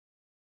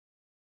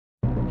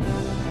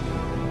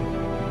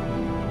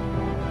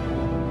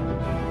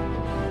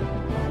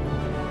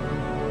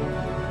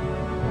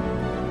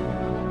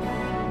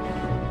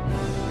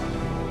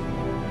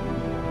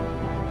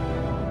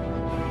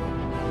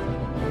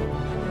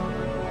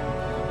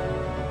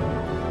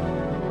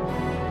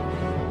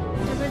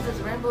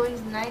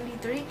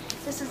Boys93.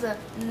 This is a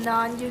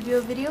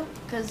non-Yu-Gi-Oh video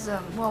because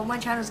well, my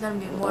channel is gonna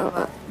be more of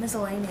a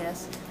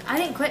miscellaneous. I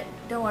didn't quit.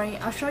 Don't worry.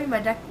 I'll show you my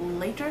deck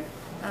later.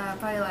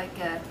 Probably like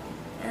a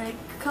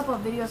couple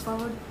of videos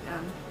forward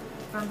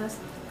from this.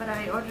 But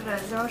I ordered a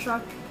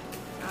Zeroshock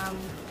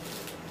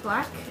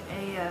black,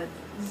 a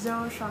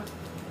Zeroshock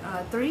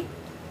III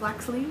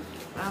black sleeve,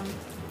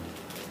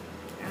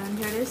 and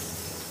here it is,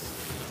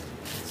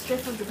 straight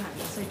from Japan,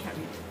 so you can't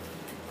read it.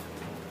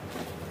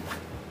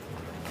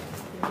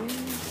 Here it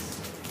is.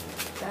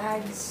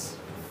 Bags.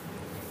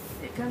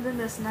 It comes in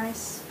this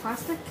nice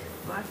plastic,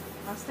 black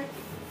plastic,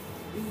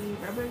 the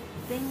rubber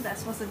thing that's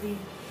supposed to be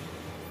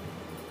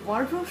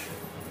waterproof.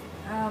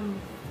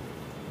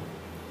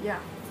 Yeah.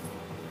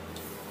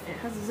 It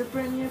has a zipper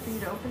in here for you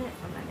to open it.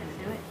 I'm not gonna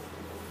do it.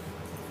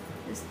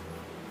 This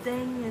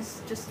thing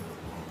is just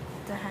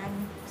to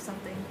hang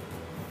something.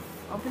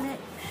 Open it.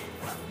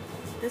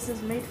 This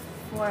is made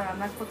for a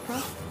MacBook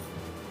Pro.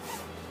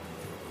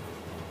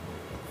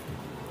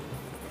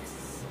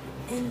 This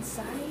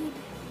inside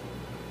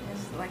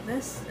is like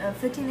this. A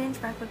 15-inch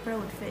MacBook Pro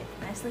would fit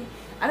nicely.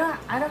 I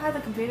don't have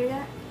a computer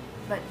yet,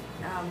 but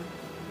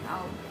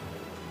I'll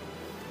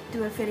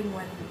do a fitting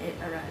when it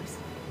arrives.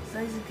 So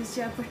as you can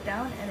see, I push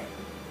down and it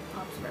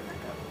pops right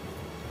back up.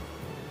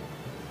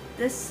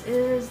 This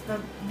is the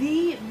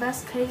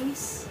best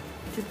case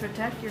to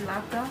protect your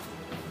laptop.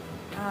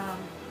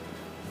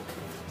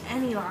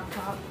 Any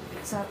laptop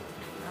except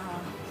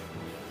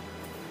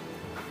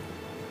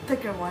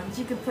thicker ones.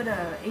 You could put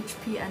a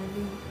HP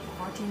Envy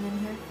 14 in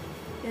here.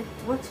 It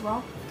works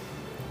well,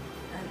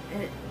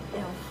 and it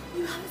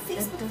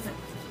doesn't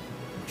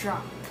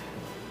drop.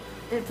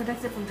 It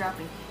protects it from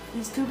dropping.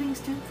 These tubings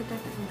too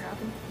protect it from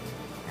dropping.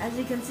 As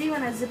you can see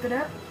when I zip it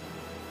up,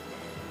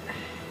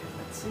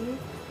 let's see.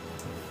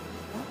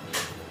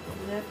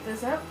 Lift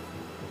this up.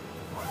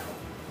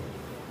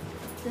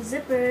 The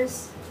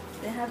zippers,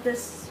 they have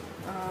this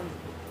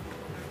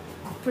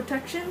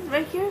protection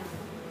right here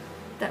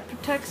that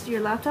protects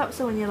your laptop.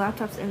 So when your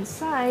laptop's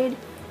inside,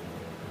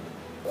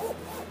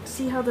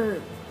 see how the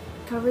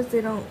covers,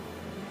 they don't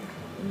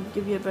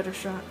give you a better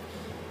shot.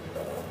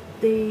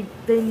 The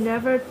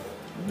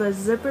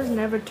zippers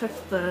never touch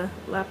the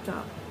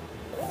laptop.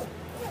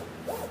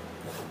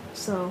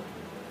 So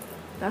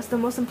that's the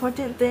most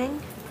important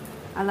thing.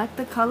 I like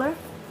the color.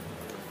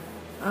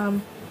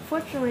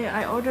 Fortunately,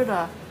 I ordered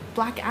a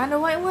black and a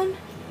white one,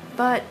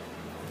 but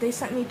they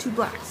sent me 2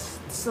 blacks,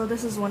 so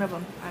this is one of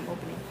them I'm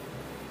opening.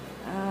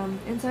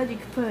 Inside you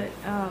could put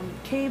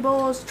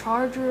cables,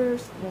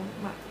 chargers, well,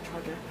 not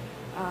charger.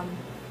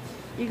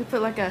 You could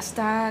put like a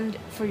stand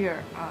for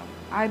your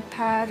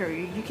iPad, or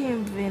you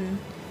can even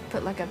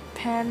put like a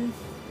pen,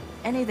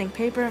 anything,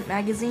 paper,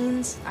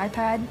 magazines,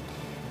 iPad.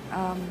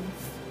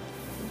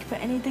 You can put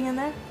anything in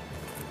there.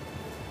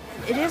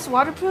 It is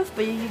waterproof,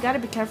 but you gotta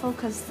be careful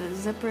because the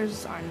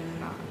zippers are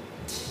not.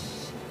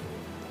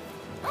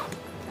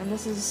 And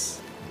this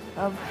is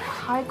a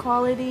high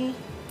quality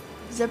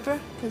zipper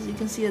because you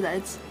can see that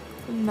it's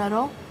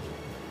metal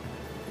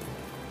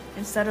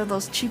instead of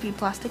those cheapy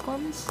plastic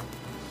ones.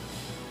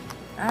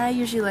 I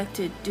usually like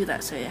to do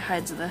that so it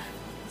hides the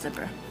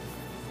zipper.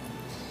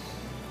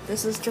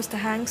 This is just to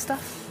hang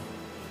stuff,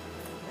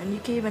 and you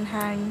can even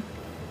hang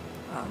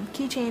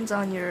keychains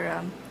on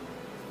your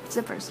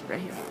zippers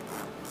right here.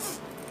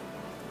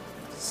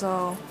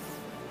 So,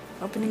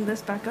 opening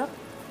this back up,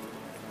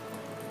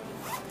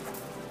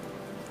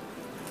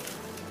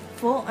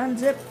 full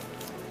unzip.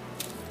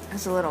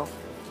 It's a little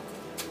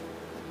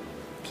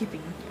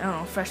keeping, I don't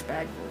know, fresh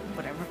bag,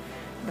 whatever.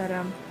 But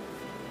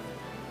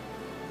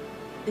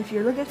if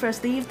you're looking for a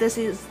sleeve, this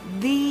is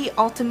the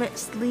ultimate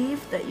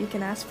sleeve that you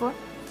can ask for.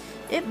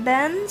 It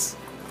bends,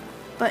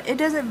 but it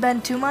doesn't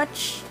bend too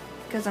much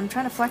because I'm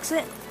trying to flex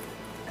it,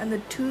 and the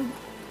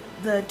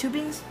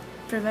tubings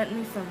prevent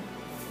me from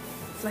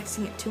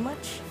flexing it too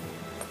much.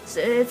 So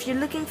if you're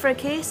looking for a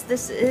case,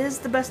 this is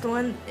the best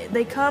one.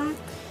 They come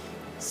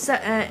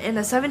in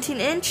a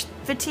 17-inch,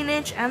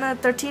 15-inch, and a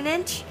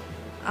 13-inch.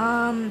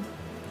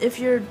 If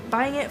you're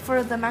buying it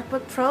for the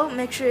MacBook Pro,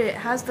 make sure it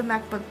has the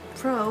MacBook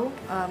Pro.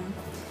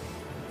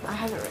 I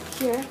have it right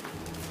here.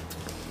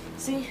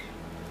 See?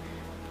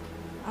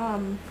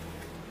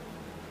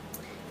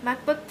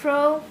 MacBook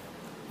Pro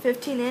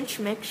 15-inch,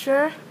 make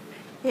sure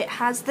it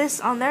has this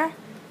on there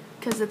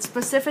because it's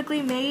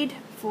specifically made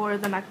for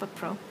the MacBook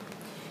Pro.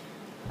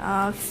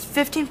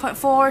 15.4,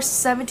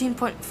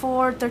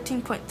 17.4,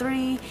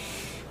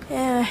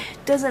 13.3,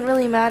 doesn't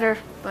really matter,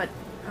 but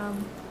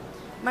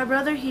my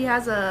brother, he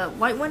has a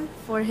white one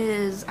for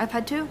his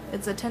iPad 2.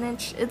 It's a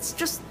 10-inch. It's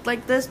just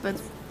like this, but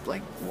it's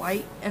like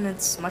white, and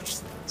it's much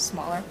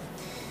smaller.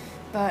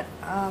 But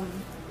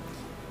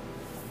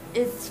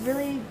it's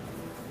really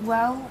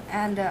well,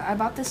 and I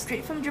bought this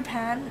straight from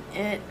Japan.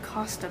 It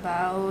cost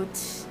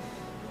about,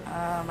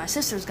 my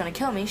sister's gonna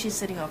kill me, she's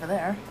sitting over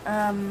there.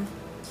 I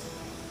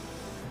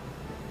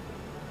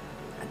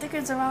think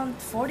it's around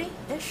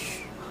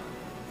 40-ish,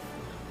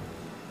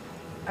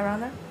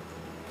 around there.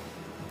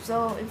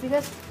 So if you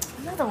guys,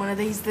 another one of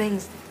these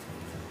things,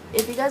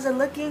 if you guys are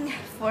looking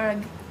for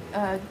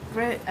a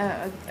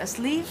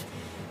sleeve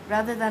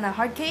rather than a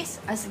hard case,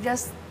 I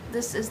suggest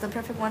this is the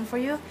perfect one for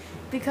you,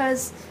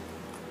 because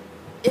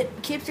it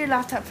keeps your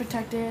laptop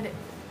protected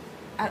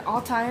at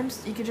all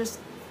times. You could just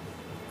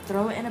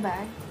throw it in a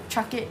bag,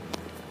 chuck it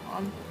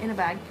in a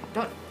bag.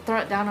 Don't throw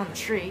it down on the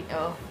street.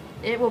 Oh,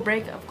 it will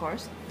break, of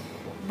course.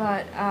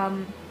 But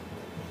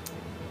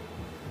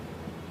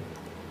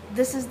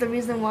this is the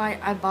reason why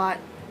I bought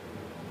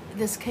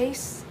this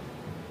case.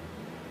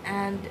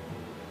 And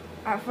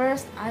at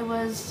first I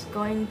was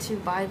going to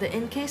buy the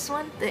in-case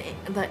one,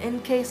 the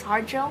in-case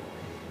hard shell,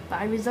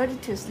 but I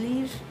resorted to a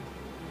sleeve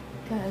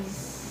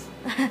because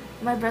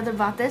my brother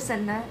bought this,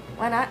 and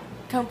why not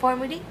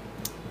conformity?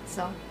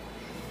 So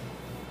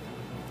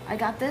I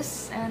got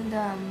this, and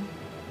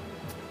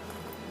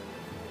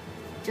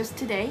just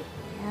today,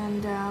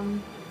 and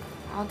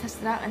I'll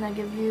test it out and I'll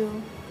give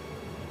you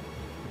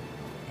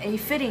a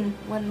fitting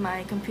when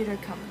my computer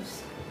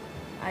comes.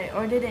 I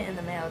ordered it in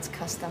the mail, it's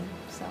custom,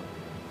 so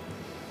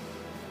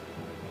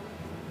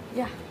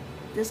yeah,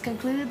 this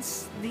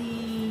concludes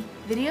the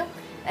video.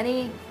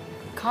 Any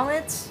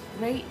comments,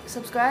 rate,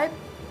 subscribe,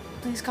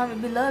 please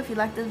comment below if you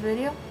like this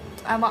video.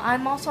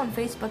 I'm also on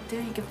Facebook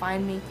too, you can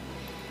find me,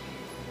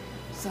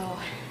 so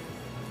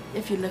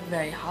if you look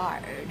very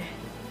hard.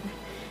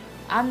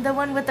 I'm the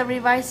one with the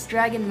revised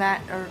dragon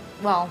mat, or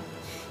well,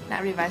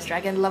 not revised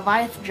dragon,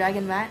 Leviathan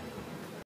dragon mat.